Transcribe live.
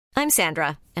I'm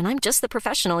Sandra, and I'm just the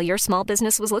professional your small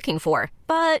business was looking for.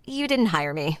 But you didn't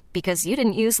hire me because you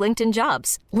didn't use LinkedIn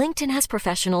Jobs. LinkedIn has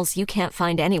professionals you can't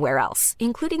find anywhere else,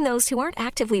 including those who aren't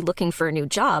actively looking for a new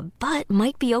job, but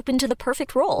might be open to the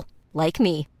perfect role, like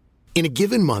me. In a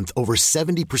given month, over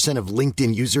 70% of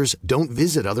LinkedIn users don't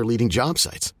visit other leading job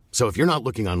sites. So if you're not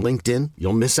looking on LinkedIn,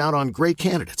 you'll miss out on great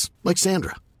candidates like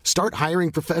Sandra. Start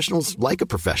hiring professionals like a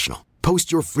professional.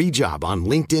 Post your free job on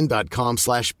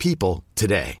linkedin.com/people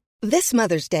today. This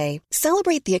Mother's Day,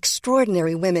 celebrate the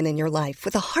extraordinary women in your life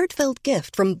with a heartfelt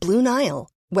gift from Blue Nile.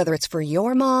 Whether it's for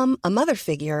your mom, a mother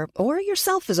figure, or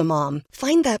yourself as a mom,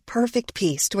 find that perfect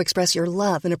piece to express your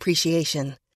love and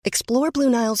appreciation. Explore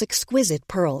Blue Nile's exquisite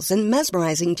pearls and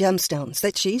mesmerizing gemstones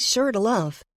that she's sure to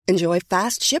love. Enjoy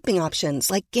fast shipping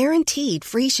options like guaranteed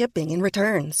free shipping and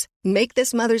returns. Make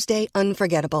this Mother's Day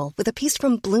unforgettable with a piece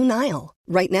from Blue Nile.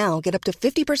 Right now, get up to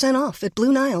 50% off at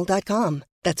BlueNile.com.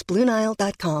 That's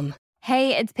BlueNile.com.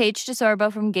 Hey, it's Paige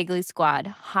DeSorbo from Giggly Squad.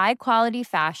 High quality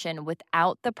fashion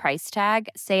without the price tag.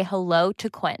 Say hello to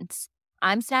Quince.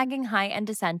 I'm snagging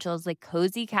high-end essentials like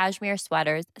cozy cashmere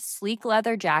sweaters, sleek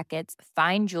leather jackets,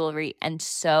 fine jewelry, and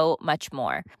so much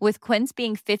more. With Quince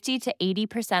being 50 to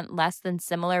 80% less than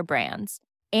similar brands.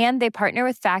 And they partner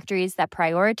with factories that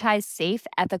prioritize safe,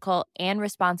 ethical, and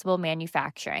responsible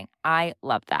manufacturing. I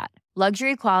love that.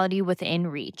 Luxury quality within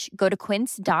reach. Go to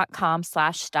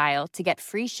quince.com/style to get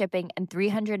free shipping and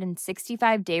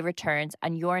 365-day returns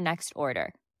on your next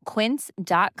order.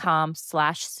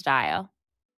 Quince.com/style.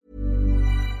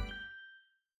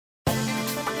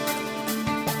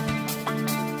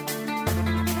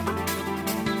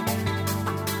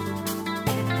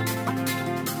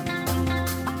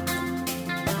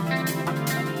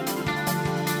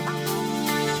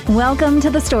 Welcome to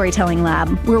the Storytelling Lab,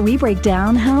 where we break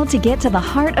down how to get to the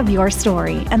heart of your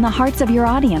story and the hearts of your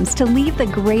audience to leave the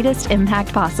greatest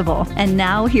impact possible. And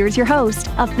now here's your host,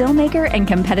 a filmmaker and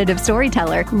competitive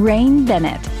storyteller, Rain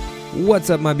Bennett. What's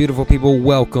up, my beautiful people?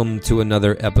 Welcome to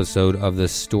another episode of the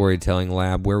Storytelling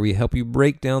Lab, where we help you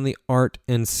break down the art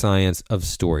and science of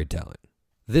storytelling.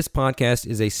 This podcast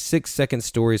is a 6 Second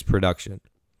Stories production.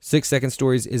 6 Second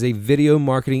Stories is a video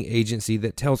marketing agency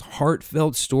that tells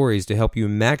heartfelt stories to help you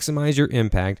maximize your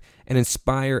impact and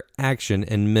inspire action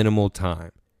in minimal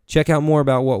time. Check out more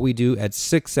about what we do at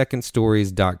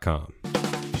 6secondstories.com.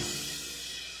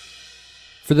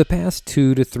 For the past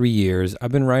 2 to 3 years,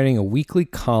 I've been writing a weekly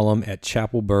column at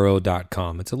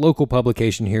chapelboro.com. It's a local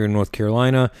publication here in North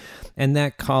Carolina, and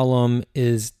that column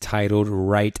is titled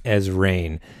Write as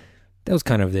Rain. That was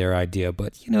kind of their idea,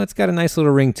 but, it's got a nice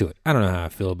little ring to it. I don't know how I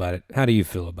feel about it. How do you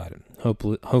feel about it?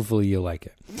 Hopefully you like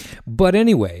it. But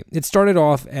anyway, it started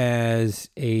off as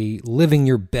a living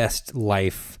your best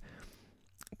life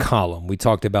column. We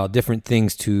talked about different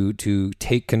things to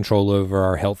take control over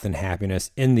our health and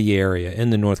happiness in the area, in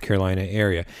the North Carolina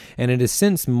area. And it has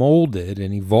since molded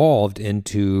and evolved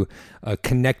into a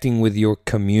connecting with your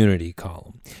community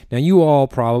column. Now, you all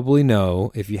probably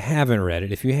know, if you haven't read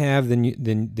it. If you have,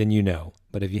 then you know.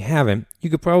 But if you haven't,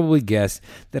 you could probably guess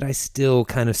that I still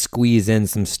kind of squeeze in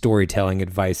some storytelling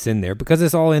advice in there because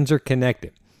it's all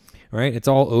interconnected, right? It's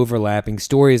all overlapping.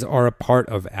 Stories are a part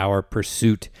of our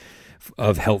pursuit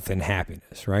of health and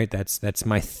happiness, right? That's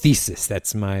my thesis.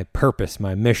 That's my purpose,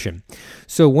 my mission.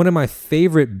 So one of my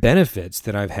favorite benefits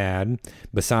that I've had,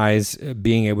 besides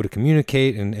being able to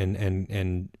communicate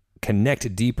and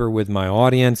connect deeper with my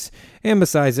audience, and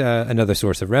besides another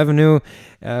source of revenue,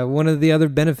 one of the other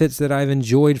benefits that I've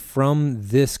enjoyed from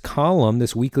this column,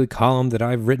 this weekly column that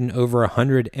I've written over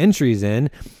 100 entries in,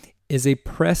 is a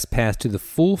press pass to the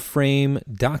Full Frame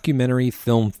Documentary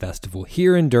Film Festival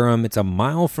here in Durham. It's a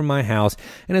mile from my house,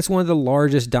 and it's one of the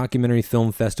largest documentary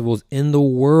film festivals in the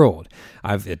world.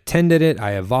 I've attended it.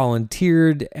 I have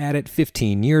volunteered at it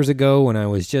 15 years ago when I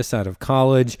was just out of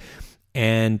college,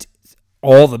 and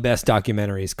all the best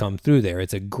documentaries come through there.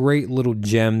 It's a great little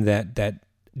gem that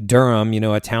Durham,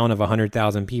 a town of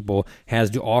 100,000 people, has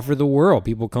to offer the world.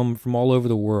 People come from all over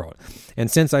the world. And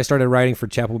since I started writing for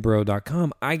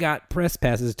chapelboro.com, I got press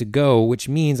passes to go, which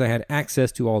means I had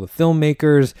access to all the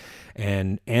filmmakers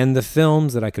and the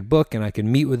films that I could book, and I could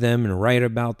meet with them and write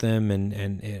about them, and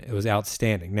it was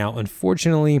outstanding. Now,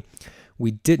 unfortunately,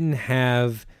 we didn't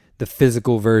have the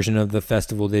physical version of the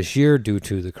festival this year due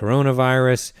to the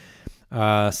coronavirus.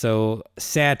 So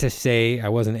sad to say I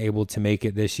wasn't able to make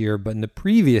it this year, but in the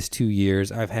previous 2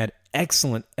 years, I've had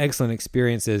excellent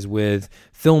experiences with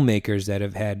filmmakers that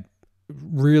have had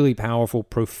really powerful,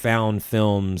 profound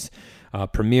films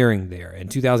premiering there. In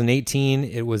 2018,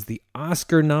 it was the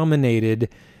Oscar-nominated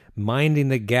Minding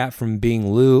the Gap from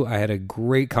Being Lou. I had a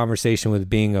great conversation with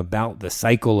Being about the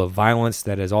cycle of violence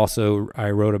that is also,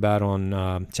 I wrote about on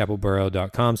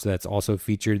chapelboro.com, so that's also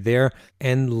featured there.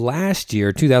 And last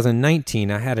year, 2019,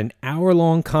 I had an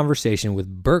hour-long conversation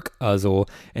with Burk, Uzzle,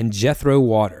 and Jethro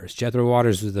Waters. Jethro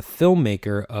Waters was the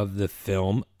filmmaker of the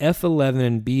film F11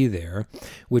 and Be There,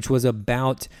 which was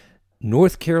about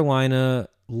North Carolina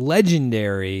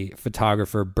legendary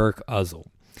photographer Burk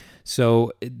Uzzle.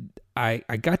 So I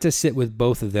got to sit with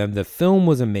both of them. The film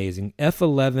was amazing.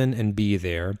 F11 and Be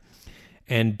There.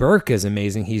 And Burk is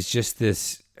amazing.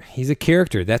 He's a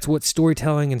character. That's what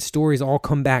storytelling and stories all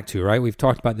come back to, right? We've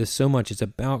talked about this so much. It's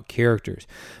about characters.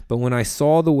 But when I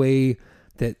saw the way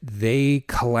that they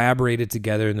collaborated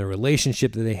together and the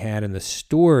relationship that they had and the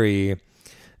story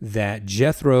that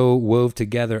Jethro wove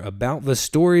together about the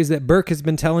stories that Burk has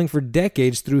been telling for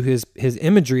decades through his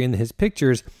imagery and his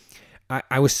pictures,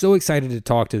 I was so excited to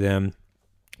talk to them,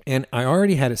 and I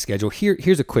already had it scheduled.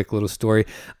 Here's a quick little story.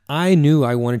 I knew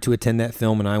I wanted to attend that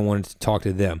film, and I wanted to talk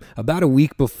to them. About a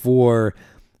week before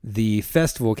the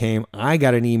festival came, I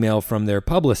got an email from their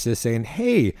publicist saying,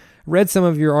 "Hey, read some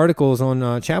of your articles on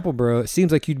Chapelboro. It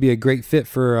seems like you'd be a great fit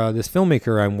for this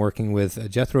filmmaker I'm working with,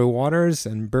 Jethro Waters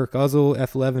and Burk Uzzle,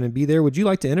 F11 and Be There. Would you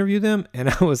like to interview them?" And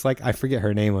I was like, I forget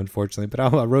her name, unfortunately, but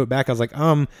I wrote back. I was like,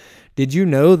 did you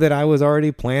know that I was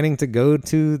already planning to go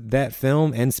to that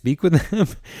film and speak with them?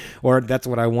 Or that's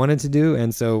what I wanted to do.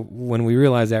 And so when we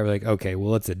realized that, we're like, okay,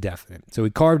 well, it's a definite. So we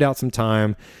carved out some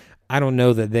time. I don't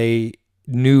know that they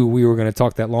knew we were going to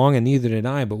talk that long, and neither did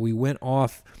I, but we went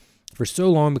off for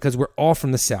so long because we're all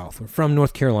from the South. We're from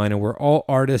North Carolina. We're all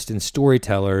artists and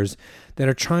storytellers that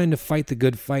are trying to fight the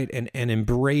good fight and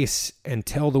embrace and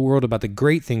tell the world about the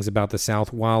great things about the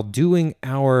South while doing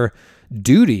our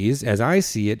duties, as I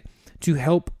see it, to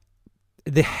help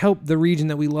the region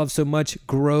that we love so much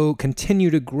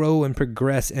continue to grow and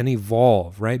progress and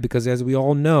evolve, right? Because as we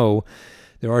all know,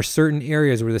 there are certain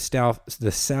areas where the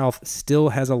South still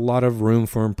has a lot of room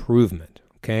for improvement,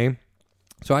 okay?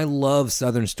 So I love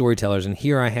Southern storytellers, and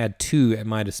here I had two at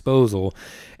my disposal,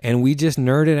 and we just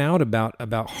nerded out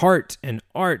about heart and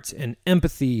art and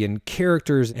empathy and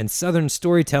characters and Southern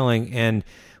storytelling, and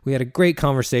we had a great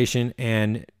conversation,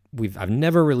 and I've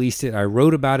never released it. I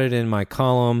wrote about it in my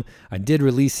column. I did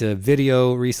release a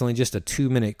video recently, just a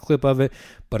 2-minute clip of it,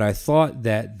 but I thought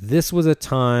that this was a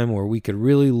time where we could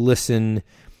really listen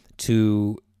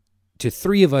to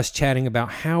three of us chatting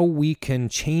about how we can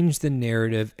change the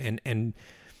narrative and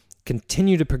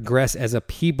continue to progress as a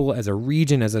people, as a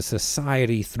region, as a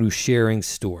society through sharing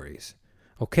stories.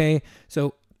 Okay?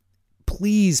 So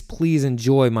please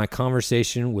enjoy my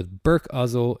conversation with Burk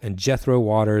Uzzle and Jethro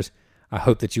Waters. I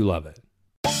hope that you love it.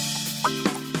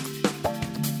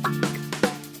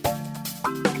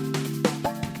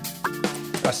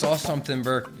 I saw something,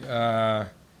 Burk.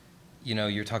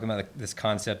 You're talking about this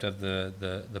concept of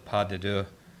the pas de deux,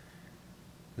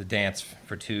 the dance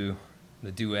for two,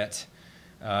 the duet,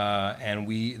 and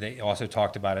they also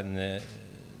talked about it in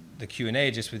the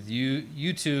Q&A. Just with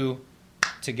you two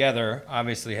together,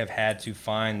 obviously have had to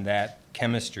find that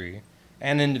chemistry.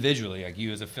 And individually, like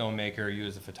you as a filmmaker, you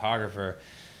as a photographer,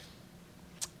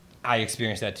 I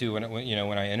experienced that too. When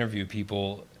I interview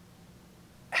people,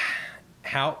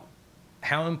 how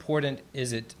important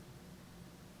is it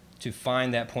to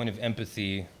find that point of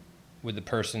empathy with the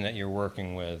person that you're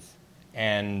working with,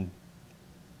 and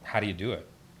how do you do it?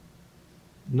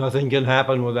 Nothing can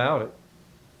happen without it.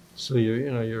 So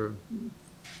you're,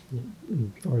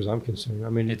 as far as I'm concerned, I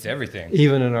mean, it's everything.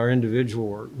 Even in our individual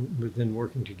work, but then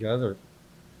working together.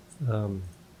 And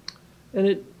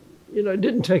it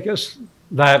didn't take us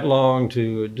that long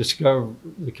to discover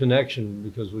the connection,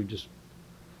 because we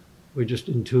just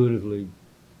intuitively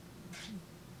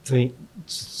think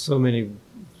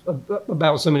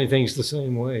about so many things the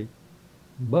same way.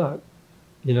 But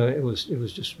it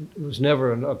was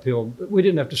never an uphill. We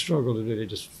didn't have to struggle to do it. It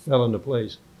just fell into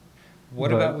place.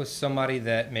 What about with somebody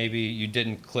that maybe you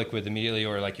didn't click with immediately,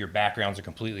 or like your backgrounds are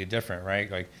completely different,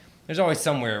 right? Like there's always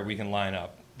somewhere we can line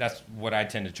up. That's what I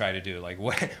tend to try to do. Like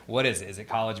what is it? Is it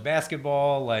college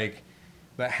basketball?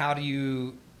 But how do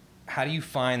you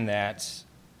find that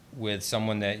with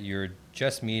someone that you're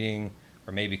just meeting,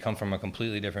 or maybe come from a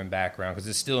completely different background? Because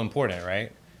it's still important,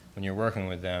 right? When you're working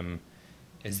with them,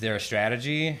 is there a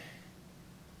strategy?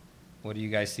 What do you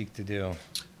guys seek to do?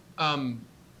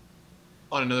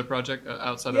 On another project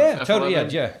outside of F11? Totally,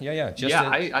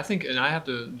 yeah. I think, and I have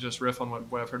to just riff on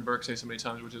what I've heard Burk say so many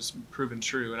times, which is proven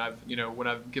true. And when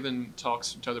I've given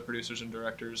talks to other producers and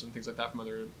directors and things like that from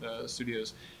other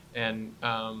studios, and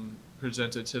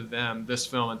presented to them this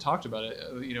film and talked about it.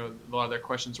 A lot of their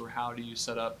questions were, how do you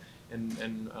set up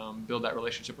and build that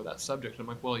relationship with that subject? And I'm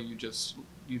like, well, you just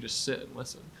sit and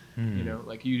listen.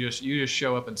 Like you just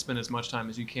show up and spend as much time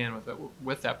as you can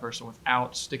with that person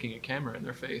without sticking a camera in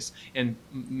their face and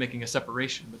making a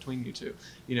separation between you two.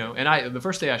 And the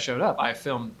first day I showed up, I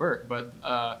filmed Burk, but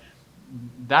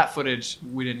that footage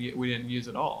we didn't use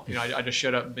at all. I just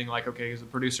showed up being like, okay, the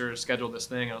producer scheduled this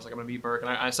thing, and I was like, I'm gonna meet Burk, and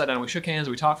I sat down and we shook hands,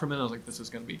 we talked for a minute, I was like, this is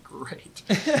gonna be great.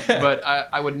 But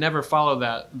I would never follow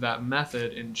that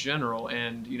method in general,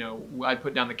 and I'd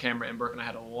put down the camera, and Burk and I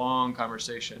had a long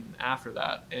conversation after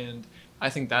that, and I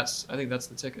think that's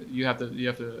the ticket. You have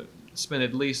to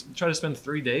try to spend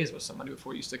 3 days with somebody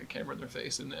before you stick a camera in their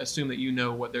face, and assume that you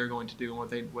know what they're going to do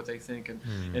and what they think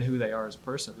and who they are as a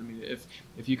person. I mean,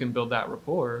 if you can build that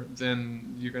rapport,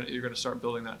 then you're gonna start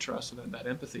building that trust and that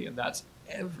empathy, and that's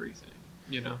everything.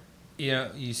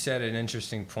 You said an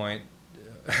interesting point,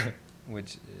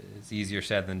 which is easier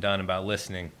said than done, about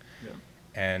listening,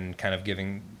 and kind of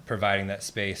providing that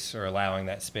space or allowing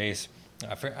that space.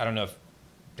 I don't know if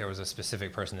there was a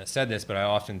specific person that said this, but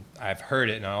I've heard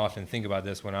it, and I often think about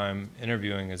this when I'm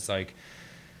interviewing. It's like,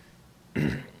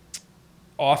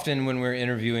 often when we're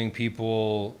interviewing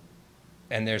people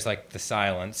and there's like the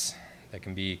silence that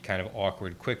can be kind of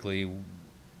awkward quickly,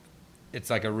 it's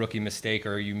like a rookie mistake,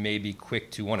 or you may be quick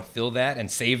to want to fill that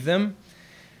and save them.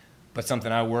 But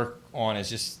something I work on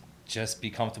is just be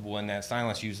comfortable in that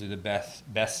silence. Usually the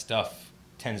best stuff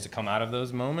tends to come out of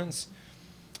those moments.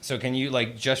 So can you,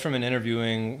 like, just from an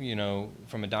interviewing,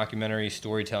 from a documentary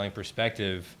storytelling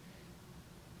perspective,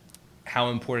 how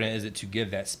important is it to give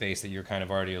that space that you're kind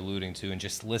of already alluding to, and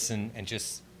just listen and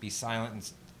just be silent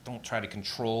and don't try to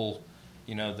control,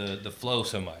 the flow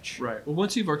so much? Right. Well,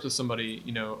 once you've worked with somebody,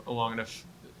 long enough,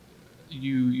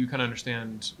 you kind of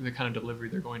understand the kind of delivery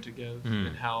they're going to give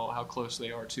and how close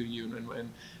they are to you. And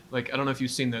like, I don't know if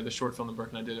you've seen the short film that Burk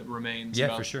and I did, It Remains.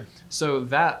 Yeah, for sure. So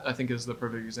that, I think, is the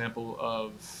perfect example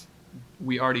of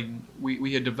we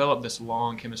had developed this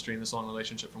long chemistry and this long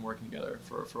relationship from working together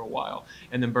for a while.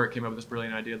 And then Burk came up with this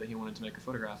brilliant idea that he wanted to make a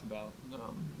photograph about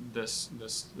this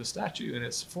statue in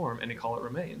its form, and he called it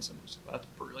Remains. And that's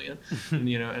brilliant.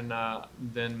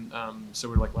 And so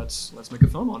we're like, let's make a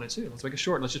film on it too. Let's make a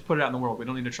short. Let's just put it out in the world. We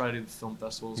don't need to try to do the film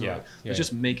festivals. Let's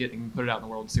just make it and put it out in the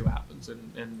world and see what happens.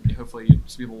 And hopefully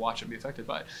people watch it and be affected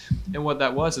by it. And what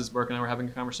that was is Burk and I were having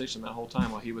a conversation that whole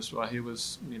time while he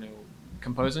was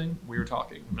composing, we were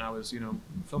talking, and I was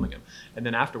filming him. And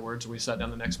then afterwards we sat down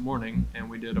the next morning and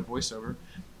we did a voiceover,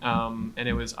 and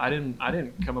it was I didn't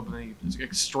come up with any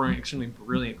extremely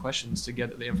brilliant questions to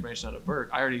get the information out of Burk.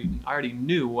 I already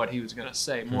knew what he was going to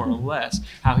say, more or less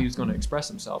how he was going to express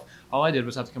himself. All I did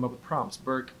was have to come up with prompts.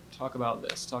 Burk, talk about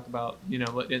this, talk about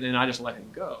and then I just let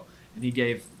him go, and he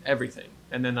gave everything,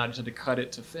 and then I just had to cut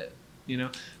it to fit.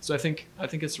 So I think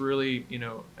it's really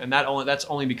and that's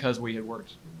only because we had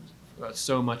worked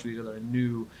so much with each other and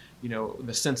knew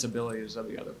the sensibilities of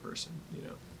the other person,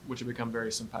 which had become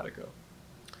very simpatico.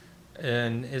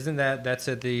 And isn't that's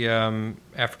at the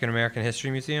African American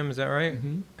History Museum, is that right?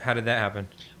 Mm-hmm. How did that happen?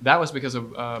 That was because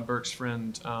of Burke's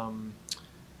friend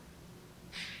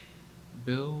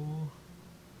Bill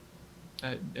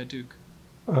at Duke.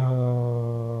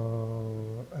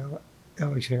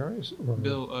 Alex Harris? Or?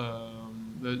 Bill,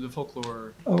 the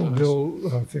folklore.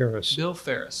 Bill Ferris. Bill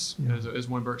Ferris is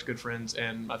one of Burke's good friends,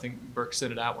 and I think Burke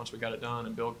sent it out once we got it done,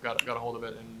 and Bill got a hold of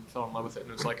it and fell in love with it. And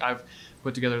it was like, I've helped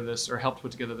put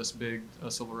together this big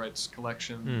civil rights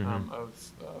collection of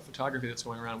photography that's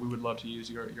going around. We would love to use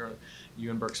you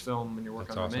and Burke's film and your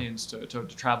work on Remains to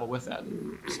travel with that.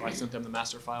 And so I sent them the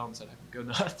master file and said, go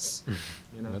nuts.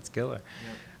 That's killer.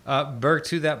 Yeah. Burke,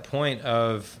 to that point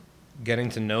of getting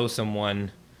to know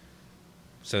someone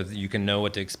so that you can know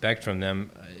what to expect from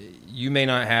them, you may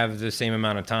not have the same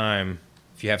amount of time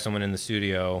if you have someone in the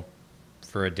studio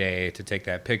for a day to take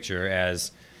that picture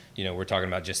as, we're talking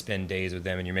about just spend days with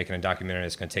them and you're making a documentary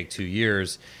that's going to take 2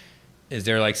 years. Is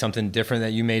there like something different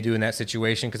that you may do in that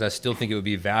situation? Because I still think it would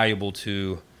be valuable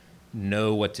to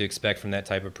know what to expect from that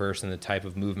type of person, the type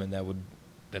of movement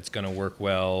that's going to work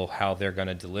well, how they're going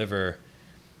to deliver.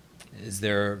 Is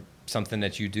there something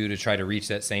that you do to try to reach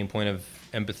that same point of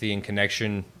empathy and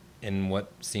connection in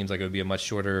what seems like it would be a much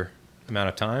shorter amount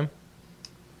of time?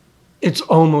 It's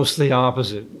almost the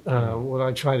opposite. What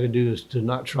I try to do is to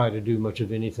not try to do much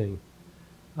of anything.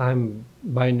 I'm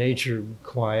by nature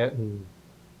quiet and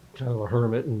kind of a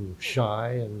hermit and shy,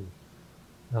 and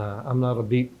I'm not a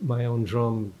beat my own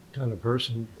drum kind of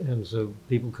person. And so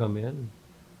people come in,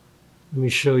 let me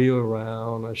show you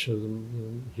around. I show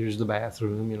them, here's the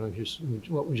bathroom, here's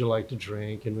what would you like to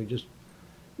drink, and we just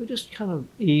kind of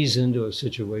ease into a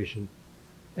situation.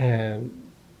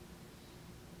 And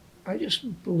I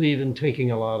just believe in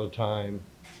taking a lot of time.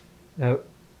 Now,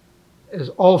 as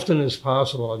often as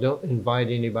possible, I don't invite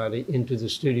anybody into the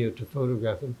studio to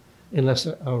photograph them unless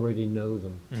I already know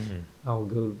them. Mm-hmm. I'll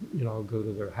go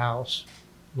to their house.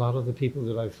 A lot of the people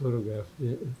that I photographed,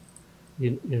 like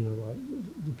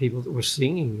the people that were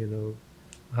singing,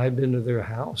 I've been to their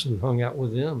house and hung out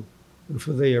with them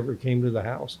before they ever came to the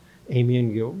house. Amy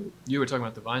and Gilbert. You were talking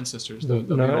about the Vine sisters, or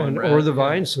the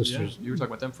Vine sisters. Yeah, you were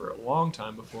talking about them for a long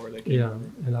time before they came. Yeah,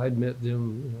 and I'd met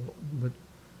them, but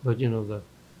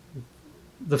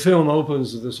the film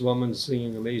opens with this woman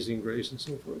singing "Amazing Grace" and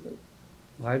so forth. And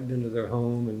I'd been to their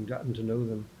home and gotten to know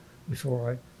them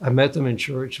before. I met them in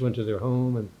church, went to their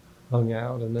home and hung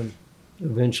out, and then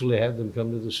eventually had them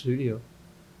come to the studio.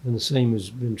 And the same has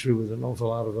been true with an awful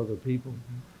lot of other people.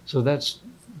 Mm-hmm. So that's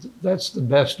the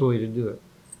best way to do it.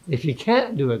 If you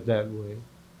can't do it that way,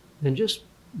 then just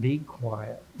be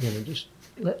quiet. Just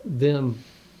let them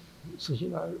say,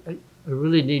 I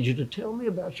really need you to tell me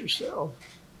about yourself.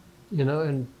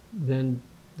 And then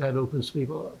that opens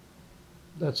people up.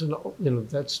 That's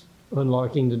that's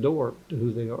unlocking the door to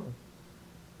who they are.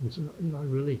 And so,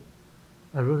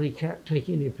 I really can't take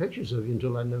any pictures of you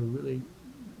until I know really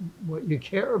what you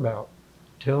care about.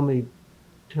 Tell me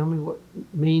what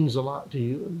means a lot to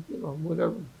you, and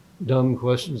whatever dumb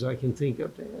questions I can think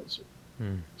of to answer.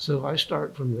 So I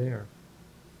start from there.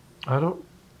 I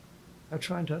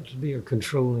try not to be a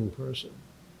controlling person.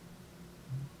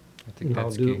 I think I'll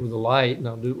do it with the light, and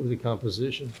I'll do it with the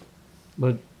composition,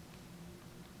 but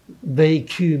they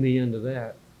cue me into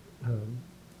that.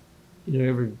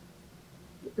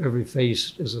 Every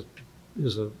face is a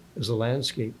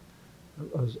landscape.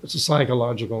 It's a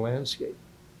psychological landscape.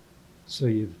 So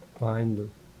you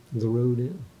find the road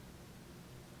in.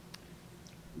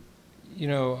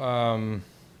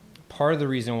 Part of the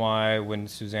reason why when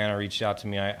Susanna reached out to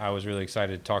me, I was really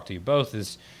excited to talk to you both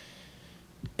is,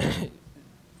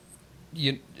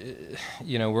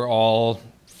 we're all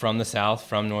from the South,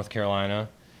 from North Carolina.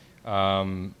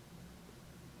 I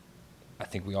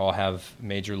think we all have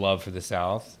major love for the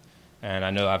South. And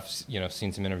I know I've,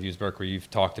 seen some interviews, Burk, where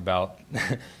you've talked about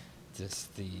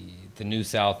just the new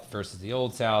South versus the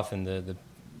old South, and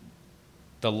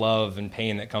the love and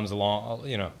pain that comes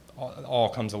along, all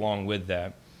comes along with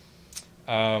that.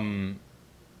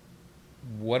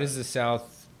 What does the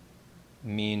South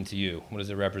mean to you? What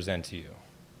does it represent to you?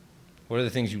 What are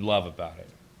the things you love about it?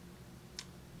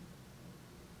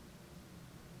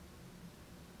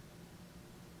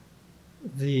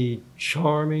 The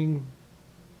charming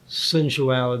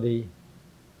sensuality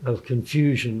of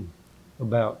confusion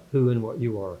about who and what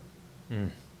you are.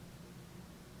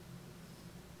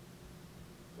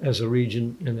 As a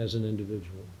region and as an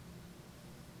individual.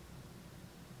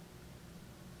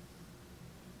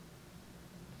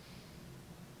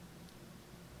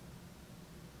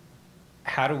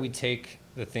 How do we take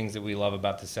the things that we love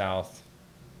about the South,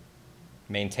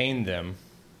 maintain them,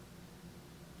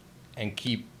 and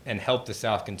help the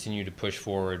South continue to push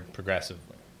forward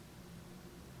progressively?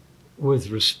 With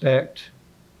respect,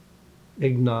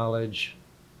 acknowledge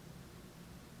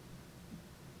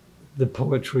the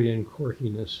poetry and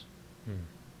quirkiness,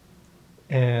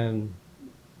 and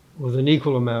with an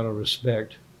equal amount of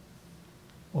respect,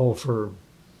 offer,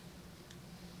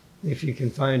 if you can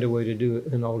find a way to do it,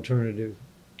 an alternative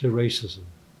to racism,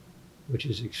 which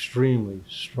is extremely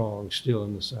strong still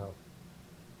in the South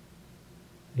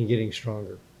and getting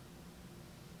stronger.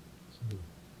 So,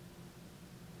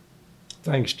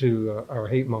 thanks to our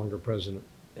hate monger president.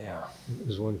 Yeah,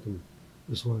 is one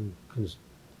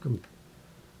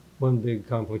big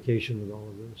complication with all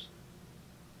of this.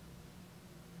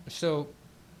 So,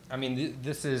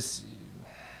 this is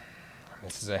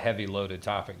a heavy loaded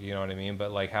topic, you know what I mean?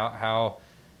 But like how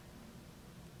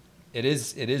it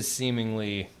is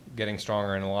seemingly getting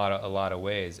stronger in a lot of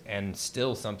ways, and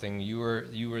still something you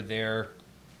were there,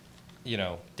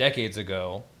 decades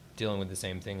ago dealing with the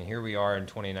same thing, and here we are in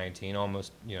 2019,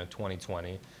 almost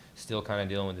 2020, still kind of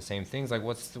dealing with the same things. Like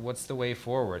what's the way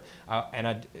forward?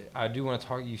 And I do want to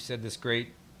talk. You said this great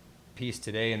piece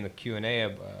today in the Q&A. I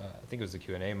think it was the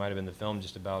Q&A. It might have been the film,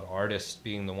 just about artists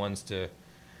being the ones to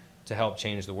help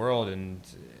change the world, and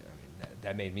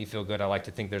that made me feel good. I like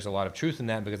to think there's a lot of truth in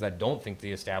that, because I don't think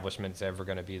the establishment's ever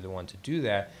going to be the one to do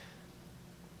that.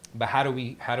 But how do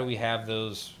we have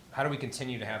those? How do we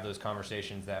continue to have those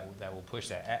conversations that will push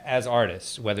that as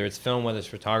artists, whether it's film, whether it's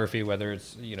photography, whether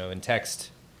it's in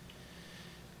text?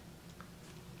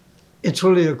 it's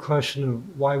really a question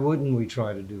of why wouldn't we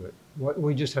try to do it?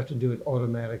 We just have to do it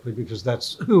automatically because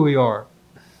that's who we are.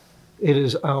 It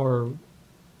is our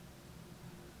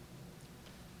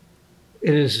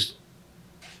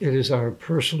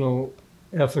personal,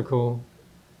 ethical,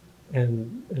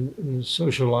 and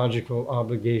sociological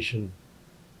obligation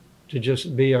to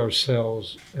just be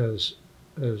ourselves as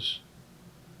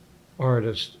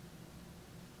artists,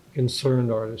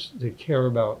 concerned artists that care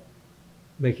about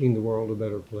making the world a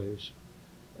better place,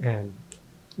 and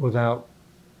without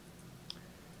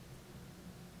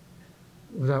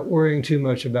worrying too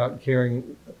much about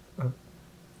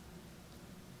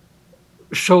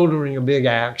shouldering a big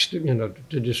axe to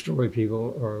destroy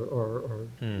people or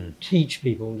teach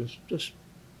people.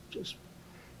 Just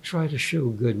try to show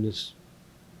goodness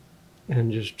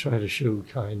and just try to show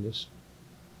kindness.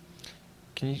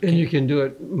 You can do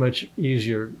it much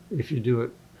easier if you do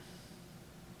it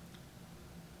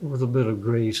with a bit of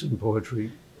grace and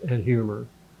poetry and humor,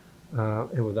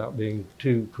 and without being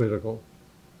too critical.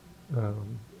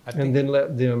 And then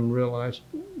let them realize,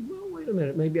 well, wait a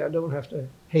minute, maybe I don't have to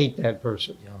hate that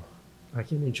person. Yeah. I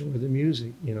can enjoy the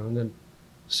music, and then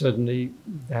suddenly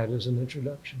that is an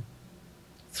introduction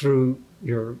through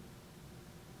your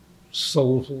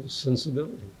soulful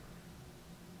sensibility.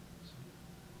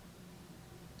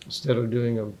 Instead of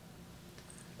doing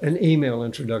an email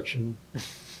introduction,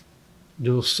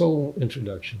 do a soul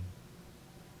introduction.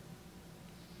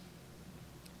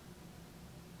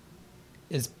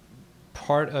 Is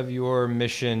part of your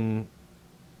mission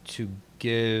to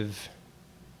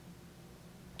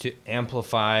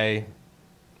amplify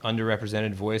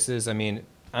underrepresented voices? I mean,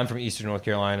 I'm from Eastern North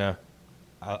Carolina.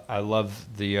 I love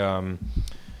the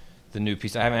new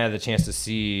piece. I haven't had the chance to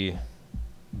see,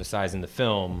 besides in the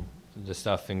film, the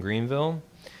stuff in Greenville,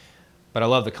 but I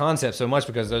love the concept so much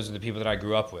because those are the people that I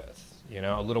grew up with.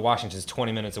 Little Washington is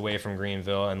 20 minutes away from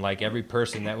Greenville, and like every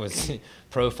person that was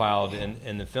profiled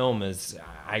in the film is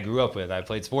I grew up with. I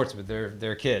played sports with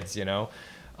their kids,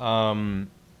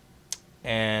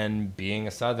 and being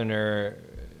a Southerner,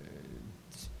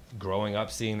 growing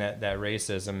up seeing that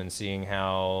racism and seeing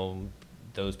how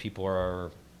those people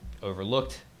are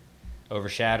overlooked,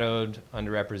 overshadowed,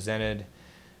 underrepresented,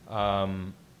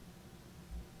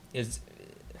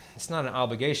 it's not an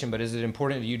obligation, but is it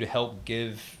important to you to help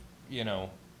give,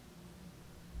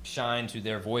 shine to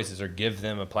their voices or give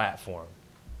them a platform?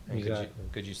 Exactly.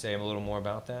 Could you say a little more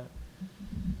about that?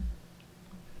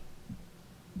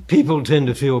 People tend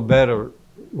to feel better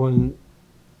when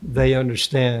they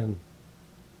understand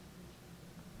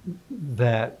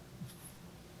that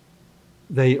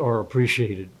they are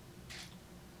appreciated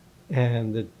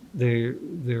and that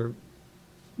their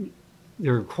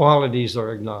qualities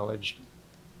are acknowledged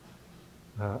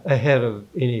ahead of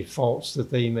any faults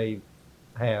that they may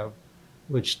have,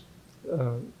 which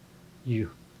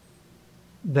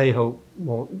they hope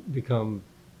won't become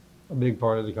a big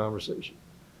part of the conversation.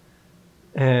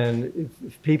 And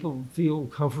if people feel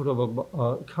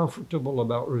comfortable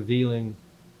about revealing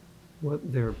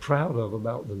what they're proud of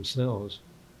about themselves,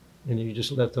 and you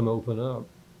just let them open up,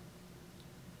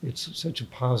 it's such a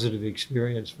positive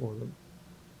experience for them.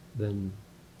 Then,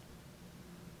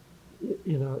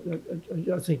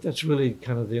 I think that's really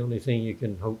kind of the only thing you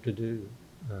can hope to do.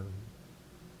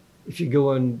 If you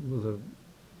go in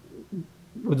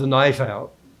with the knife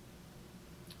out,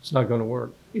 it's not going to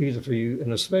work either for you,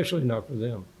 and especially not for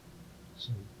them.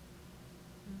 So,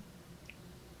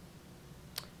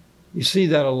 you see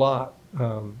that a lot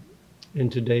in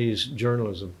today's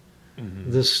journalism.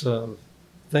 Mm-hmm. This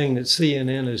thing that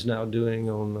CNN is now doing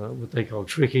on what they call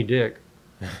Tricky Dick.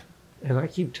 And I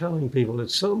keep telling people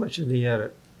it's so much in the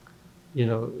edit.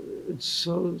 It's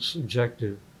so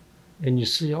subjective. And you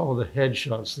see all the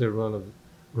headshots they run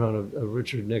of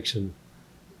Richard Nixon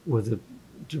to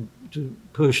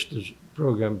push the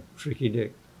program Tricky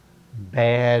Dick.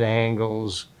 Bad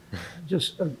angles,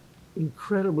 just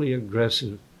incredibly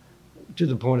aggressive to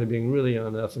the point of being really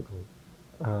unethical.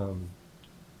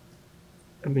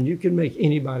 You can make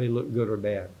anybody look good or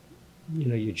bad.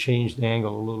 You change the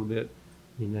angle a little bit.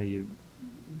 You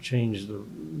change the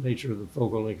nature of the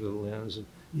focal length of the lens, and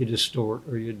you distort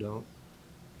or you don't.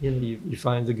 You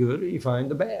find the good or you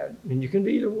find the bad, and you can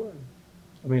be either one.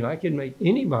 I can make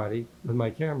anybody with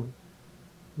my camera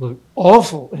look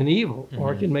awful and evil, mm-hmm.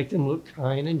 or I can make them look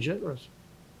kind and generous.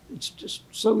 It's just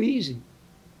so easy.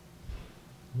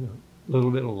 A little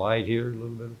bit of light here, a little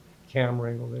bit of camera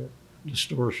angle there,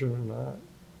 distortion or not.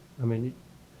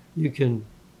 You can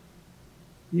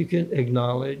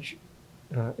acknowledge,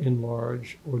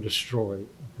 enlarge, or destroy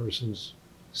a person's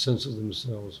sense of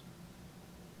themselves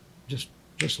just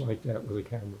like that with a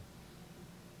camera.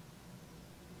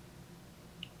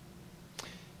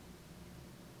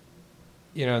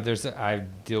 I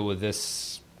deal with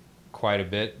this quite a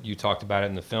bit. You talked about it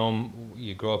in the film.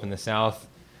 You grow up in the South.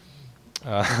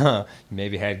 You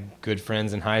maybe had good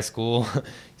friends in high school.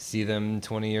 See them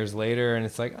 20 years later, and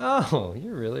it's like, oh,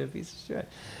 you're really a piece of shit.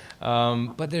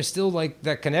 But there's still like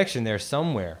that connection there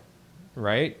somewhere,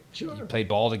 right? Sure. You played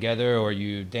ball together, or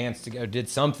you danced together, did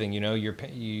something. You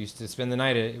used to spend the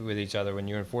night with each other when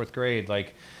you were in fourth grade.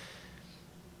 Like,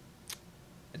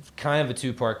 it's kind of a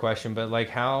two-part question, but like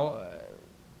how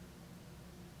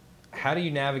do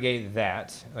you navigate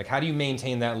that? Like, how do you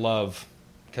maintain that love?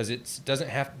 Because does it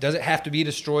have to be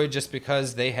destroyed just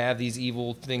because they have these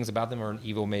evil things about them, or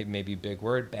evil may be a big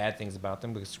word, bad things about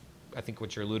them? Because I think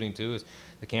what you're alluding to is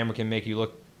the camera can make you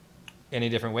look any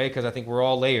different way, because I think we're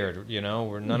all layered,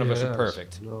 none of us are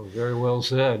perfect. No, very well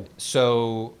said.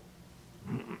 So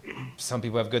some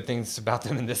people have good things about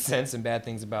them in this sense and bad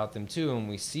things about them too, and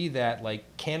we see that. Like,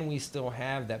 can we still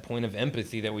have that point of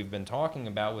empathy that we've been talking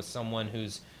about with someone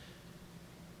who's,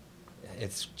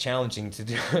 it's challenging to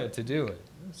do it.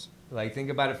 Like, think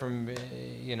about it from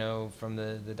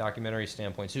the documentary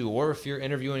standpoint too, or if you're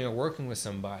interviewing or working with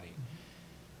somebody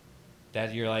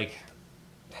that you're like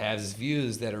has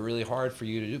views that are really hard for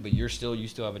you to do, but you still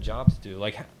have a job to do.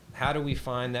 Like, how do we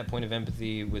find that point of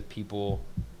empathy with people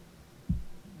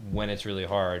when it's really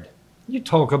hard? You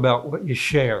talk about what you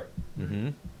share. Mm-hmm.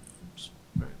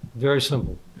 Very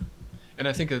simple. And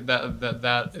I think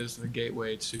that is the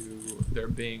gateway to there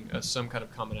being some kind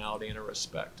of commonality and a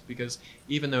respect. Because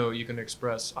even though you can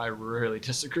express, I really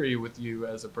disagree with you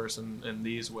as a person in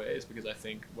these ways, because I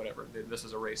think this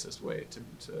is a racist way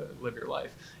to live your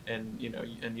life, and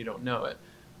you don't know it.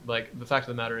 Like, the fact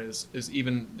of the matter is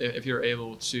even if you're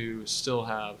able to still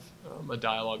have a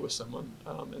dialogue with someone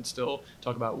and still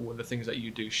talk about the things that you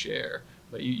do share,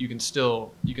 but you can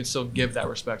still give that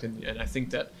respect, and I think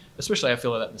that, especially I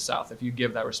feel that in the South, if you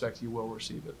give that respect, you will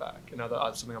receive it back. And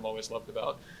that's something I've always loved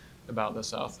about the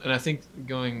South. And I think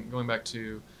going back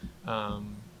to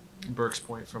Burke's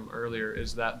point from earlier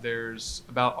is that there's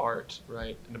about art,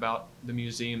 right, and about the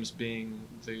museums being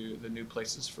the new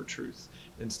places for truth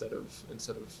instead of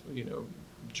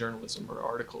journalism or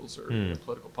articles or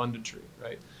political punditry,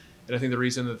 right? And I think the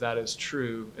reason that is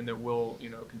true, and that will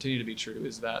continue to be true,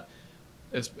 is that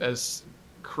as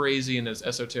crazy and as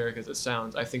esoteric as it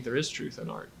sounds, I think there is truth in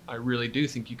art. I really do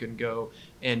think you can go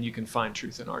and you can find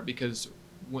truth in art, because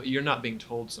you're not being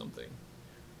told something.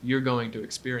 You're going to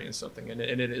experience something, and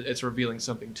it's revealing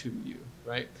something to you,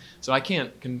 right? So I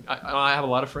have a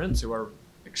lot of friends who are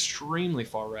extremely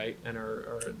far right and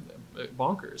are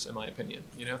bonkers, in my opinion,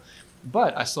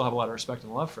 but I still have a lot of respect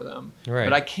and love for them. Right.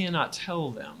 But I cannot tell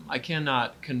them. I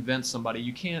cannot convince somebody.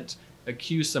 You can't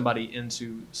accuse somebody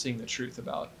into seeing the truth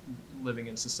about living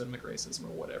in systemic racism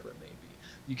or whatever it may be.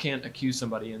 You can't accuse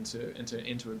somebody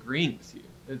into agreeing with you.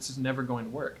 It's just never going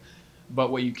to work.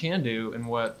 But what you can do, and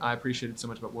what I appreciated so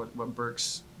much about what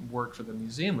Burke's work for the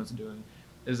museum was doing,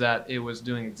 is that it was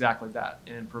doing exactly that,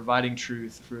 and providing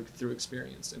truth through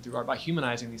experience and through art, by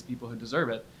humanizing these people who deserve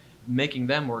it, making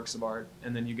them works of art,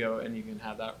 and then you go and you can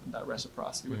have that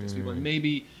reciprocity with these people. And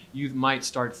maybe you might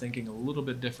start thinking a little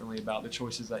bit differently about the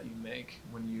choices that you make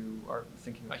when you are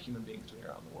thinking about human beings when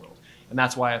you're out in the world. And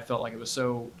that's why I felt like it was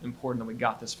so important that we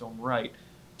got this film right,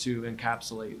 to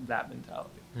encapsulate that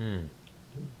mentality.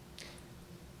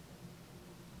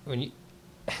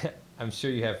 I'm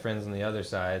sure you have friends on the other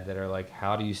side that are like,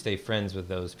 how do you stay friends with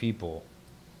those people?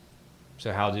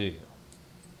 So how do you?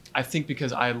 I think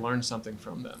because I learned something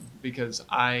from them. Because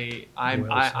I'm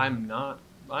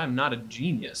not a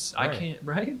genius. Right. I can't,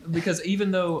 right? Because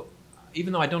even though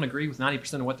I don't agree with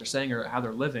 90% of what they're saying or how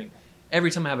they're living,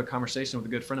 every time I have a conversation with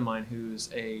a good friend of mine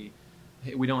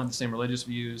we don't have the same religious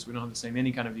views, we don't have the same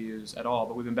any kind of views at all,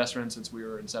 but we've been best friends since we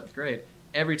were in 7th grade.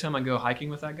 Every time I go hiking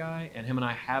with that guy and him and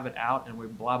I have it out and we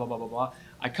blah, blah, blah, blah, blah,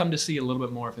 I come to see a little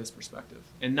bit more of his perspective.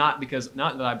 And not that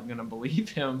I'm going to believe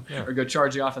him or go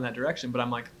charge you off in that direction, but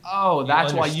I'm like, oh,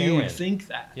 that's why you would think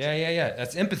that. Yeah.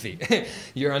 That's empathy.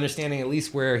 You're understanding at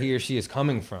least where he or she is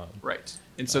coming from. Right.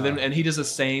 And so and he does the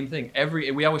same thing.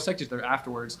 We always text each other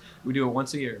afterwards. We do it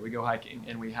once a year. We go hiking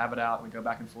and we have it out and we go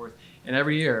back and forth. And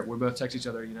every year we both text each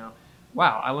other,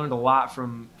 wow, I learned a lot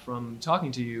from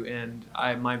talking to you, and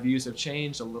my views have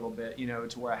changed a little bit,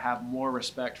 to where I have more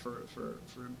respect for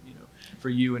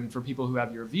you and for people who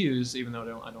have your views, even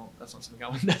though I don't that's not something I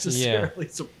would necessarily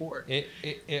support.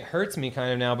 It hurts me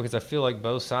kind of now, because I feel like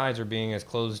both sides are being as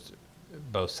closed,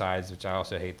 both sides, which I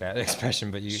also hate that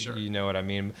expression, but you know what I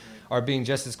mean, are being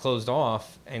just as closed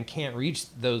off and can't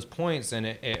reach those points, and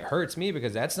it hurts me,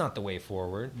 because that's not the way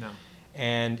forward. No.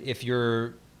 And if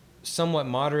you're somewhat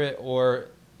moderate or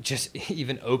just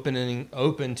even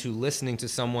open to listening to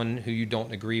someone who you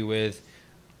don't agree with.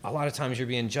 A lot of times you're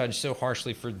being judged so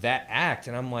harshly for that act.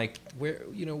 And I'm like, where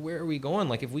are we going?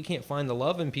 Like, if we can't find the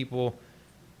love in people,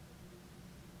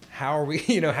 how are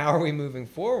we moving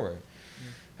forward?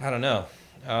 I don't know.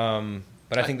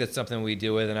 But I think that's something we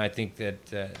deal with. And I think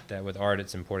that with art,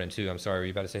 it's important too. I'm sorry, were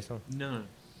you about to say something?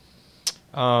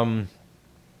 No.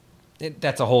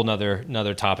 That's a whole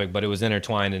nother topic, but it was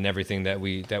intertwined in everything that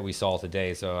we saw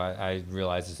today. So I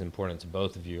realize it's important to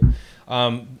both of you.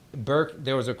 Burk,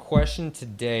 there was a question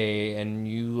today, and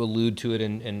you allude to it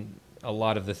in a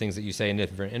lot of the things that you say in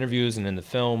different interviews and in the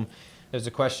film. There's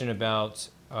a question about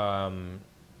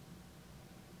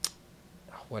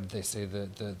what did they say?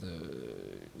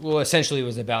 Well, essentially, it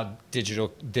was about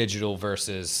digital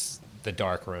versus the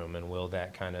dark room, and will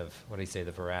that kind of, what do you say,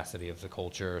 the veracity of the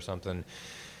culture or something.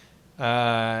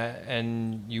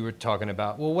 And you were talking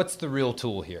about, well, what's the real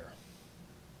tool here?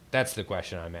 That's the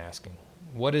question I'm asking.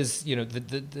 What is,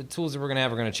 the tools that we're going to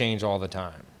have are going to change all the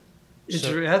time. It's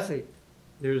your ethic.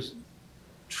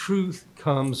 Truth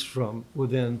comes from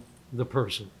within the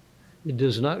person. It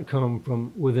does not come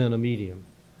from within a medium.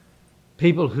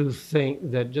 People who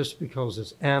think that just because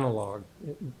it's analog,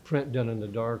 print done in the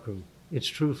darkroom, it's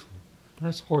truthful.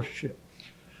 That's horseshit.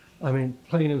 I mean,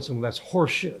 plain and simple, that's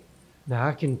horseshit. Now,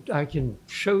 I can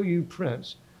show you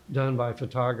prints done by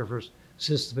photographers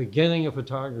since the beginning of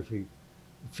photography,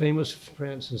 famous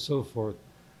prints and so forth,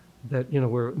 that,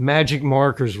 where magic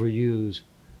markers were used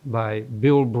by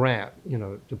Bill Brandt,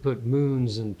 to put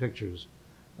moons in pictures,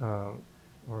 or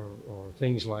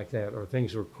things like that, or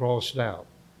things were crossed out,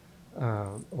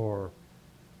 or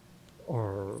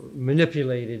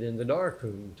manipulated in the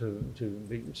darkroom to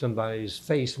be somebody's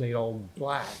face made all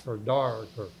black or dark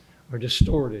or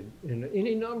distorted in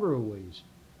any number of ways.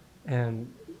 And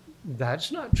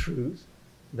that's not truth.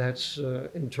 That's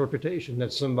interpretation.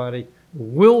 That's somebody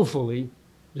willfully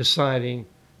deciding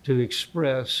to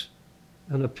express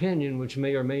an opinion which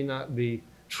may or may not be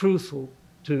truthful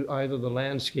to either the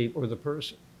landscape or the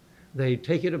person. They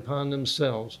take it upon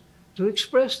themselves to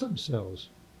express themselves.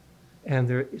 And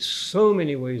there are so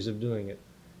many ways of doing it,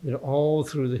 all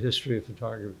through the history of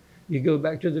photography. You go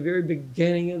back to the very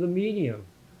beginning of the medium,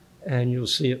 and you'll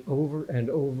see it over and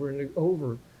over and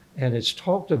over. And it's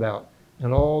talked about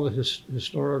in all the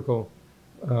historical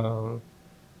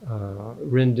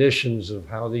renditions of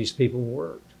how these people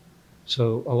worked.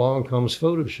 So along comes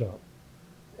Photoshop.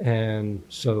 And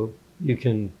so you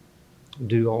can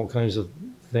do all kinds of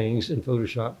things in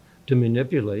Photoshop to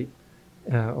manipulate,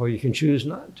 or you can choose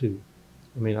not to.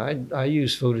 I mean, I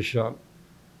use Photoshop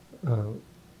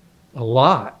a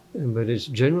lot, but it's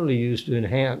generally used to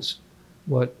enhance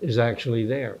what is actually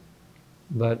there.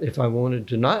 But if I wanted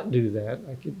to not do that,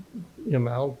 I could,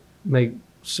 I'll make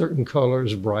certain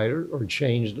colors brighter or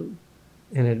change them,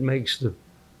 and it makes the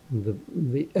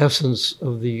essence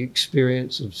of the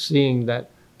experience of seeing that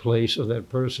place or that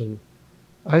person,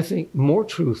 I think, more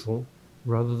truthful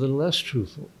rather than less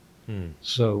truthful.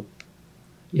 So,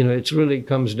 it really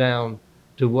comes down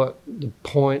to what the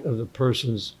point of the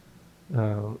person's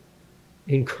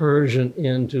incursion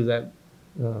into that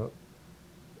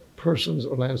person's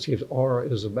or landscape's aura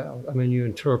is about. I mean, you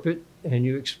interpret and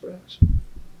you express.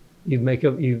 You make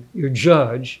up, you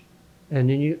judge, and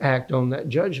then you act on that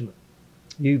judgment.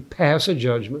 You pass a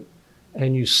judgment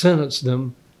and you sentence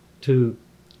the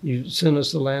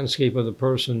landscape of the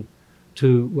person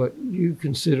to what you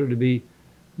consider to be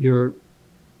your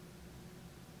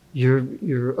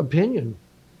opinion.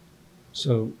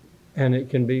 So, and it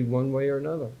can be one way or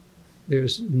another.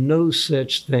 There's no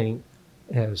such thing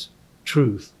as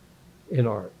truth in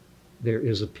art. There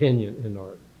is opinion in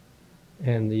art.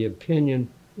 And the opinion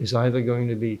is either going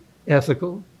to be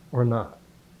ethical or not.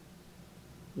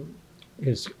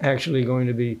 It's actually going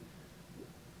to be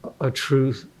a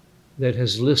truth that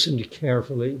has listened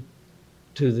carefully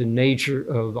to the nature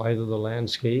of either the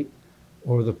landscape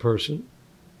or the person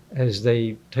as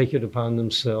they take it upon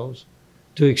themselves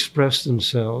to express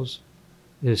themselves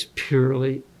as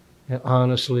purely and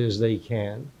honestly as they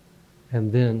can.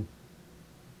 And then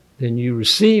you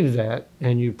receive that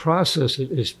and you process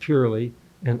it as purely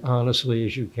and honestly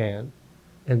as you can.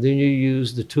 And then you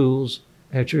use the tools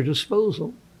at your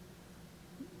disposal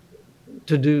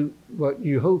to do what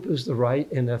you hope is the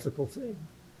right and ethical thing.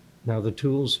 Now, the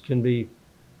tools can be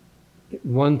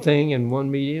one thing in one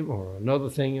medium or another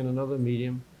thing in another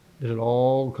medium, but it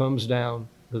all comes down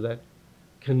to that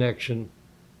connection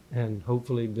and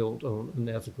hopefully built on an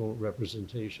ethical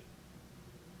representation.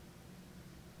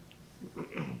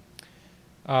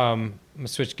 I'm going to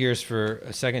switch gears for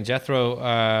a second. Jethro,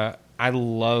 I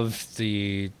love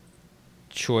the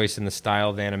choice in the style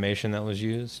of the animation that was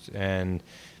used. And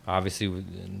obviously,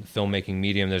 in the filmmaking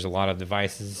medium, there's a lot of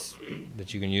devices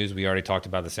that you can use. We already talked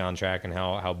about the soundtrack and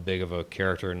how big of a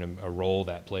character and a role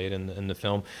that played in the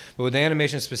film. But with the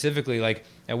animation specifically, like,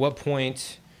 at what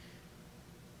point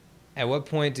are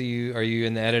you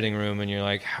in the editing room and you're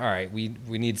like, all right, we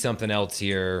need something else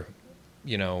here,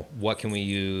 what can we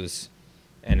use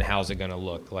and how's it going to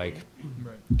look? Like,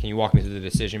 Can you walk me through the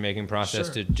decision-making process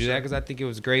to do that? Because I think it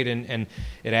was great, and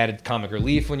it added comic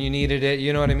relief when you needed it.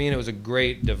 You know what I mean? It was a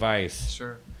great device.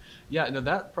 Sure. Yeah, no,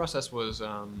 that process was,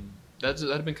 that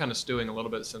had been kind of stewing a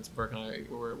little bit since Burk and I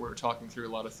were talking through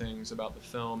a lot of things about the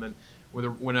film. And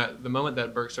the moment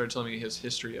that Burk started telling me his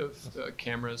history of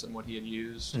cameras and what he had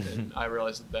used, and I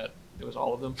realized that it was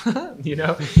all of them, I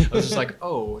was just like,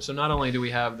 oh, so not only do we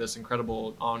have this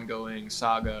incredible ongoing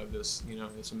saga of this,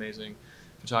 this amazing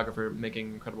photographer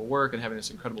making incredible work and having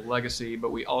this incredible legacy,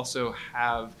 but we also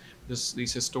have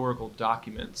these historical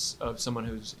documents of someone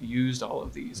who's used all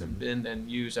of these and been and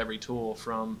used every tool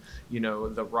from,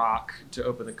 the rock to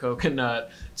open the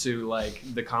coconut to like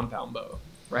the compound bow.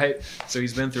 Right? So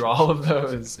he's been through all of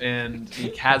those, and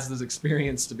he has this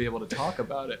experience to be able to talk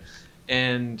about it.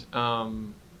 And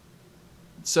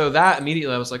so that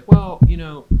immediately I was like, well,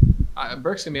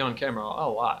 Burk's going to be on camera a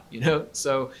lot,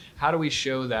 So how do we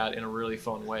show that in a really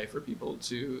fun way for people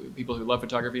who love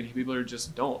photography and people who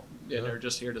just don't, and are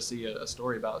just here to see a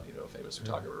story about, a famous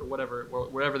photographer or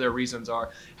whatever their reasons are.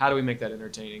 How do we make that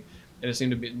entertaining? And it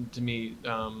seemed to me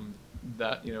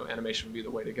that animation would be the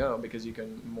way to go, because you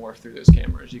can morph through those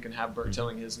cameras. You can have Burk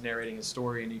narrating his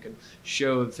story, and you can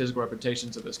show the physical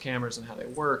representations of those cameras and how they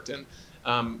worked. And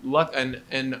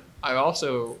and I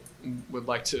also would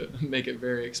like to make it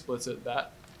very explicit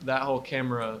that whole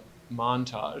camera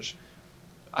montage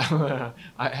I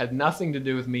had nothing to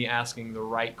do with me asking the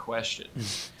right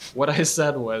questions. What I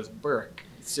said was, Burk,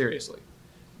 seriously,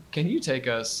 can you take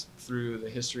us through the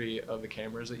history of the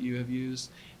cameras that you have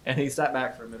used? And he sat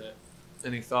back for a minute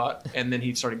and he thought, and then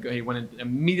he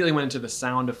immediately went into the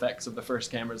sound effects of the first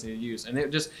cameras he had used. And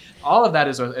it just, all of that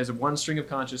is one string of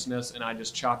consciousness, and I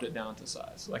just chopped it down to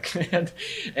size.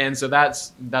 And so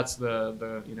that's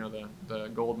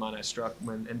the gold mine I struck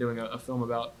when doing a film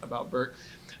about Burk.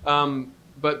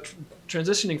 But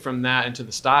transitioning from that into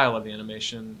the style of the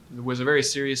animation was a very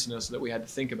seriousness that we had to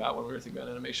think about when we were thinking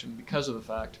about animation, because of the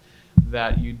fact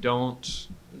that you don't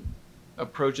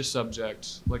approach a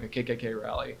subject like a KKK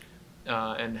rally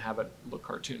and have it look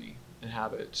cartoony and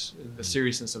have the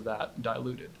seriousness of that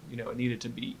diluted. It needed to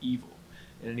be evil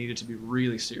and it needed to be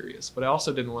really serious. But I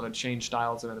also didn't want to change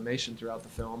styles of animation throughout the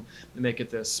film and make it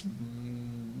this,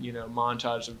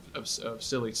 montage of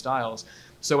silly styles.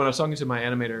 So when I was talking to my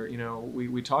animator,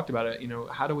 we talked about it.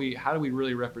 How do we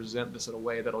really represent this in a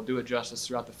way that'll do it justice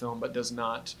throughout the film, but does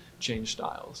not change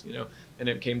styles? And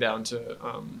it came down to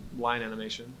line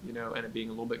animation, and it being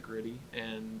a little bit gritty,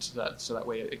 and that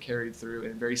way it carried through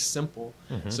and very simple.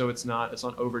 Mm-hmm. So it's not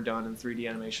overdone in 3D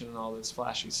animation and all this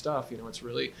flashy stuff. It's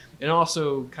really, and it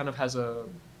also kind of has a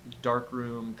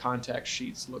darkroom contact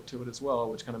sheets look to it as well,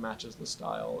 which kind of matches the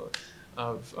style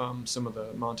of some of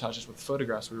the montages with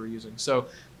photographs we were using. So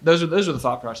those are the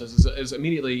thought processes. Is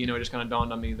immediately, it just kind of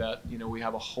dawned on me that we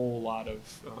have a whole lot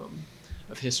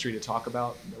of history to talk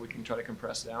about that we can try to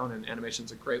compress down, and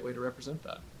animation's a great way to represent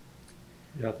that.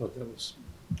 Yeah, I thought that was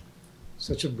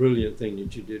such a brilliant thing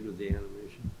that you did with the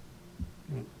animation.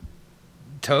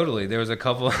 Totally. There was a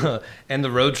couple, and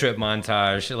the road trip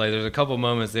montage. There's a couple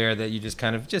moments there that you just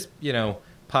kind of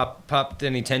popped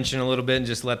any tension a little bit and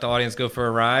just let the audience go for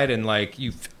a ride, and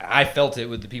I felt it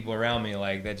with the people around me,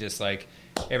 that just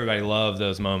everybody loved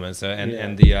those moments,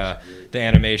 and the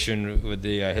animation with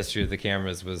the history of the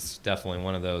cameras was definitely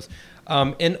one of those.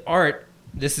 In art,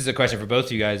 this is a question for both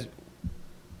of you guys.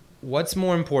 What's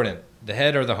more important, the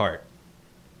head or the heart?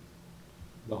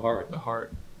 The heart. The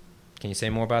heart. Can you say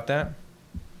more about that?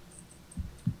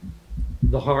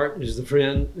 The heart is the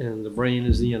friend and the brain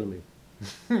is the enemy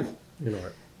in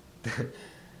art.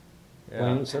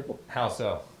 Plain and simple. How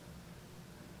so?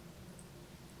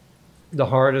 The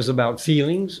heart is about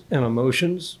feelings and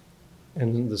emotions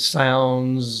and the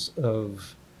sounds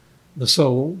of the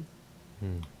soul.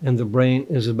 And the brain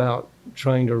is about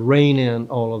trying to rein in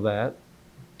all of that,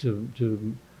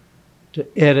 to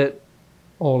edit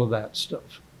all of that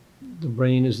stuff. The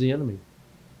brain is the enemy.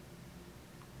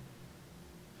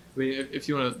 I mean,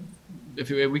 if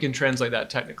we can translate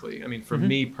that technically, I mean, for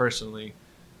me personally,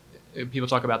 people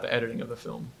talk about the editing of the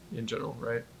film in general,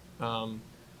 right? All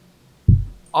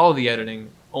of the editing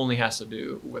only has to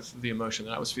do with the emotion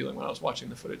that I was feeling when I was watching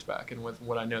the footage back, and with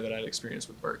what I know that I'd experienced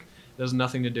with Burk. It has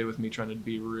nothing to do with me trying to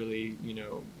be really,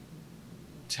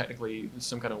 technically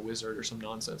some kind of wizard or some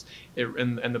nonsense.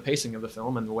 And the pacing of the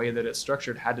film and the way that it's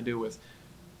structured had to do with,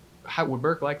 how would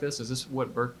Burk like this? Is this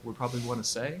what Burk would probably want to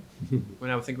say?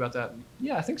 When I would think about that,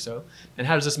 yeah, I think so. And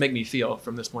how does this make me feel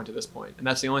from this point to this point? And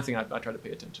that's the only thing I try to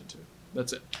pay attention to.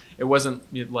 That's it. It wasn't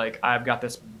like I've got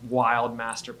this wild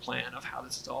master plan of how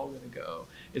this is all going to go.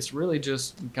 It's really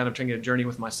just kind of trying to journey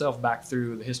with myself back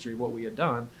through the history of what we had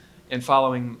done and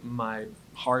following my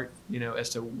heart, as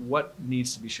to what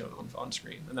needs to be shown on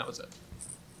screen. And that was it.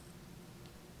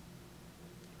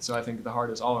 So I think the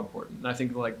heart is all important. And I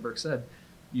think, like Burk said,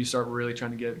 you start really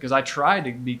trying to get, because I tried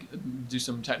to do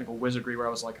some technical wizardry where I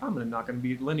was like, I'm not going to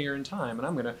be linear in time, and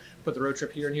I'm going to put the road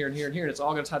trip here and here and here and here, and it's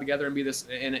all going to tie together and be this,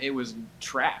 and it was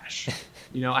trash.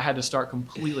 I had to start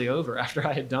completely over after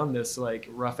I had done this like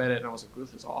rough edit, and I was like,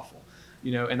 this is awful.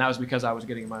 And that was because I was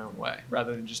getting in my own way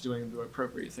rather than just doing the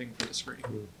appropriate thing for the screen.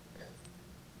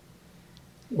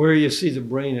 Where you see the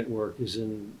brain at work is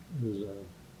in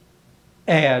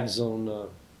ads for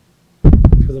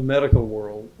the medical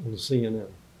world on CNN.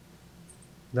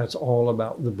 That's all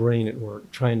about the brain at work,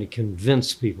 trying to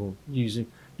convince people,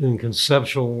 doing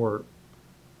conceptual work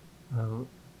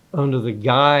under the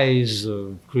guise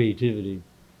of creativity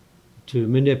to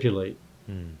manipulate.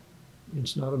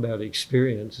 It's not about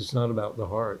experience. It's not about the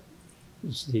heart.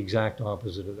 It's the exact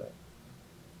opposite of that.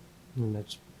 And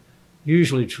that's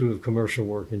usually true of commercial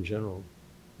work in general,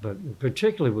 but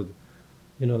particularly with,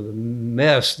 the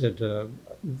mess that the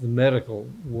medical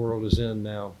world is in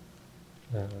now.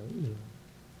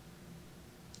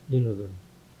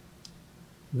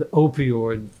 The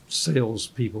opioid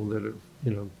salespeople that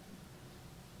have,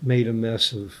 made a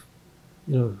mess of,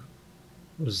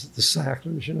 was the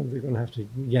Sacklers, they're going to have to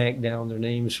yank down their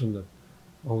names from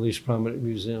all these prominent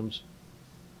museums.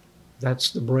 That's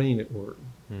the brain at work.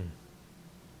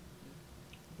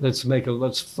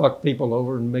 Let's fuck people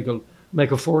over and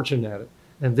make a fortune at it.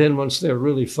 And then once they're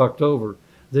really fucked over,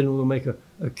 then we'll make a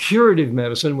curative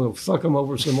medicine. We'll fuck them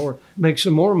over some more, make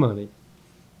some more money.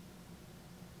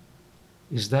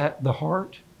 Is that the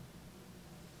heart?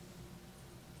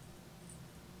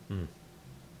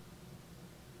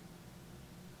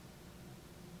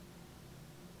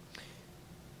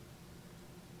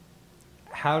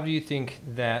 How do you think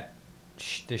that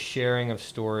the sharing of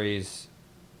stories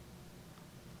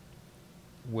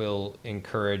will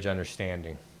encourage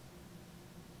understanding?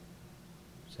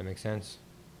 Does that make sense?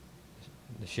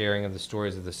 The sharing of the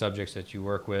stories of the subjects that you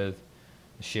work with,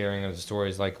 the sharing of the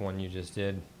stories like the one you just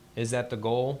did. Is that the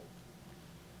goal?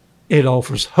 It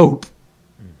offers hope.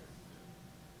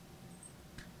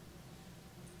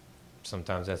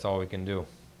 Sometimes that's all we can do.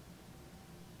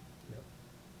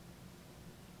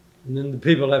 And then the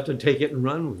people have to take it and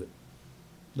run with it.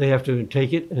 They have to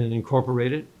take it and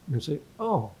incorporate it and say,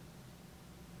 oh,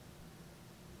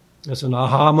 that's an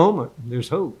aha moment. There's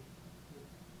hope.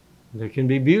 There can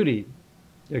be beauty.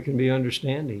 There can be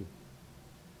understanding.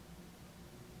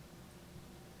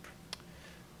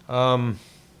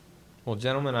 Well,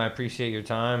 gentlemen, I appreciate your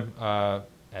time.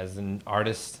 As an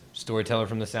artist, storyteller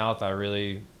from the South, I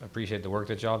really appreciate the work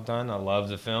that y'all have done. I love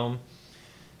the film.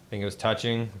 I think it was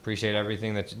touching. Appreciate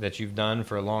everything that you've done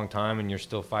for a long time, and you're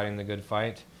still fighting the good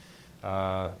fight.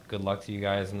 Good luck to you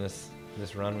guys in this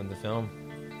run with the film.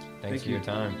 Thanks for your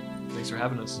time. Thanks for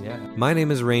having us. Yeah. My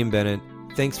name is Rain Bennett.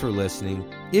 Thanks for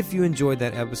listening. If you enjoyed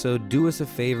that episode, do us a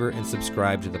favor and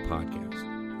subscribe to the podcast.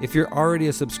 If you're already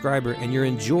a subscriber and you're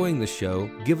enjoying the show,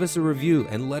 give us a review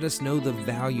and let us know the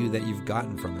value that you've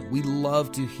gotten from it. We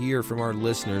love to hear from our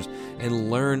listeners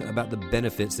and learn about the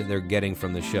benefits that they're getting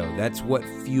from the show. That's what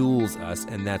fuels us,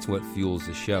 and that's what fuels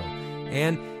the show.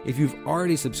 And if you've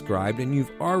already subscribed and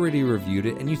you've already reviewed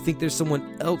it and you think there's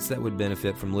someone else that would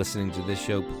benefit from listening to this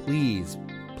show, please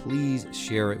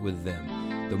share it with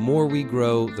them. The more we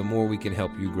grow, the more we can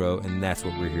help you grow, and that's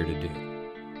what we're here to do.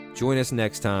 Join us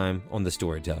next time on the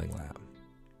Storytelling Lab.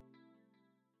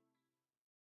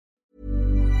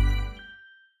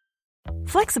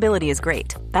 Flexibility is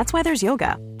great. That's why there's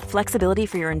yoga. Flexibility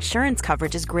for your insurance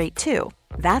coverage is great too.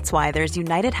 That's why there's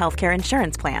United Healthcare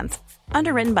Insurance Plans.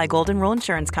 Underwritten by Golden Rule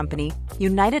Insurance Company,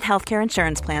 United Healthcare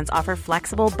Insurance Plans offer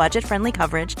flexible, budget-friendly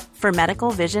coverage for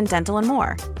medical, vision, dental, and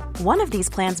more. One of these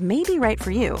plans may be right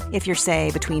for you if you're, say,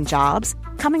 between jobs,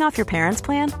 coming off your parents'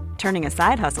 plan, turning a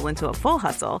side hustle into a full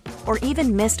hustle, or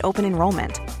even missed open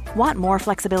enrollment. Want more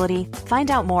flexibility? Find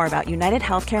out more about United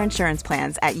Healthcare Insurance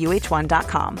Plans at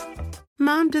uh1.com.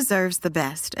 Mom deserves the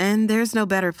best, and there's no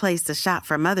better place to shop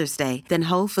for Mother's Day than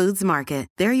Whole Foods Market.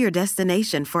 They're your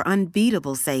destination for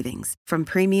unbeatable savings, from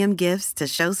premium gifts to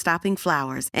show-stopping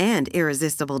flowers and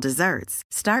irresistible desserts.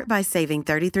 Start by saving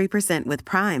 33% with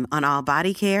Prime on all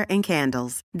body care and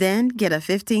candles. Then get a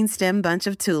 15-stem bunch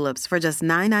of tulips for just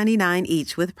 $9.99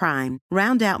 each with Prime.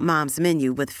 Round out Mom's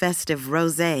menu with festive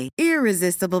rosé,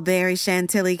 irresistible berry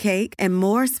chantilly cake, and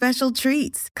more special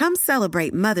treats. Come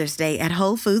celebrate Mother's Day at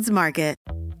Whole Foods Market.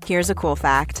 Here's a cool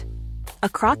fact. A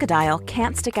crocodile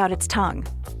can't stick out its tongue.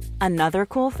 Another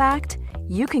cool fact,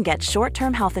 you can get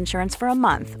short-term health insurance for a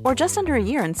month or just under a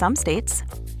year in some states.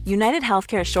 United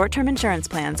Healthcare short-term insurance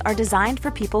plans are designed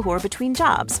for people who are between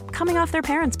jobs, coming off their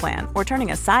parents' plan, or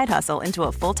turning a side hustle into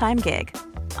a full-time gig.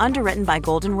 Underwritten by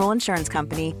Golden Rule Insurance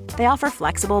Company, they offer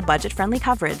flexible, budget-friendly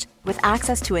coverage with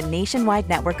access to a nationwide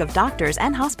network of doctors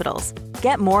and hospitals.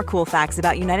 Get more cool facts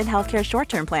about United Healthcare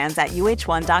short-term plans at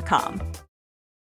uh1.com.